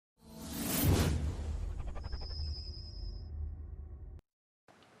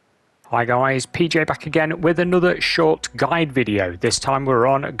Hi guys, PJ back again with another short guide video. This time we're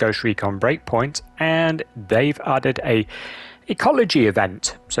on Ghost Recon Breakpoint and they've added a ecology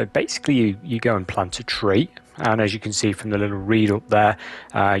event. So basically you go and plant a tree, and as you can see from the little read up there,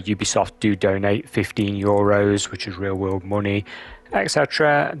 Ubisoft do donate 15 euros, which is real world money,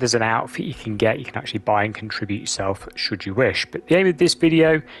 etc. There's an outfit you can get, you can actually buy and contribute yourself should you wish. But the aim of this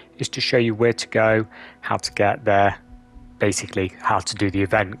video is to show you where to go, how to get there, basically how to do the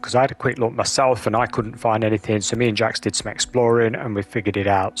event, because I had a quick look myself and I couldn't find anything, so me and Jax did some exploring and we figured it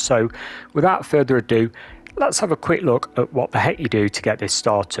out. So without further ado, let's have a quick look at what the heck you do to get this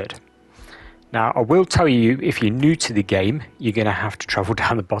started. Now I will tell you, if you're new to the game, you're going to have to travel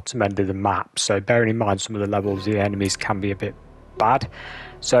down the bottom end of the map, so bearing in mind some of the levels the enemies can be a bit bad.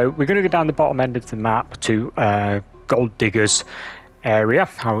 So we're going to go down the bottom end of the map to Gold Diggers area.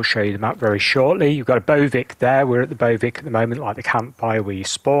 I will show you the map very shortly. You've got a Bovik there. We're at the Bovik at the moment, like the campfire where you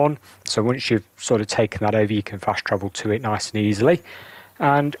spawn. So once you've sort of taken that over, you can fast travel to it nice and easily.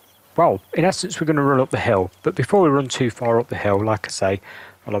 And well, in essence, we're going to run up the hill. But before we run too far up the hill, like I say,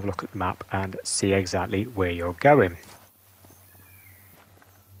 I'll have a look at the map and see exactly where you're going.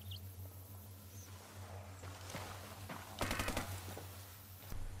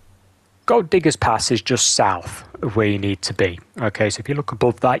 Gold Diggers Pass is just south of where you need to be. Okay, so if you look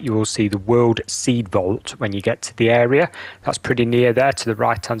above that, you will see the World Seed Vault when you get to the area. That's pretty near there to the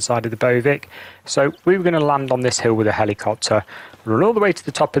right hand side of the Bovik. So we were going to land on this hill with a helicopter, run all the way to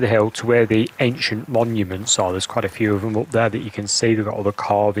the top of the hill to where the ancient monuments are. There's quite a few of them up there that you can see. They've got all the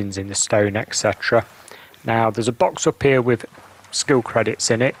carvings in the stone, etc. Now there's a box up here with skill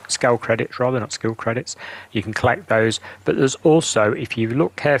credits in it, scale credits rather, not skill credits. You can collect those, but there's also, if you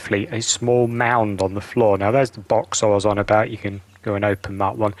look carefully, a small mound on the floor. Now there's the box I was on about, you can go and open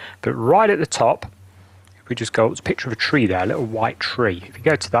that one, but right at the top, if we just go, it's a picture of a tree there, a little white tree. If you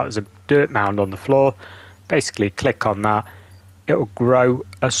go to that, there's a dirt mound on the floor. Basically click on that, it will grow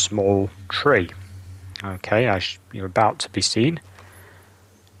a small tree. Okay, as you're about to be seen.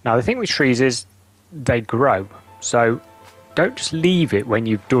 Now the thing with trees is they grow, so don't just leave it when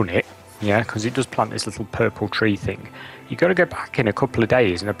you've done it, yeah, because it does plant this little purple tree thing. You've got to go back in a couple of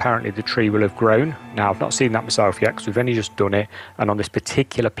days and apparently the tree will have grown. Now I've not seen that myself yet because we've only just done it, and on this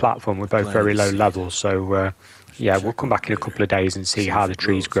particular platform we're both very low levels, so yeah, we'll come back in a couple of days and see how the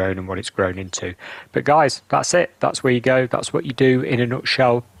tree's grown and what it's grown into. But guys, that's it, that's where you go, that's what you do in a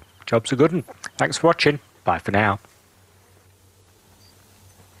nutshell. Job's a good one. Thanks for watching, bye for now.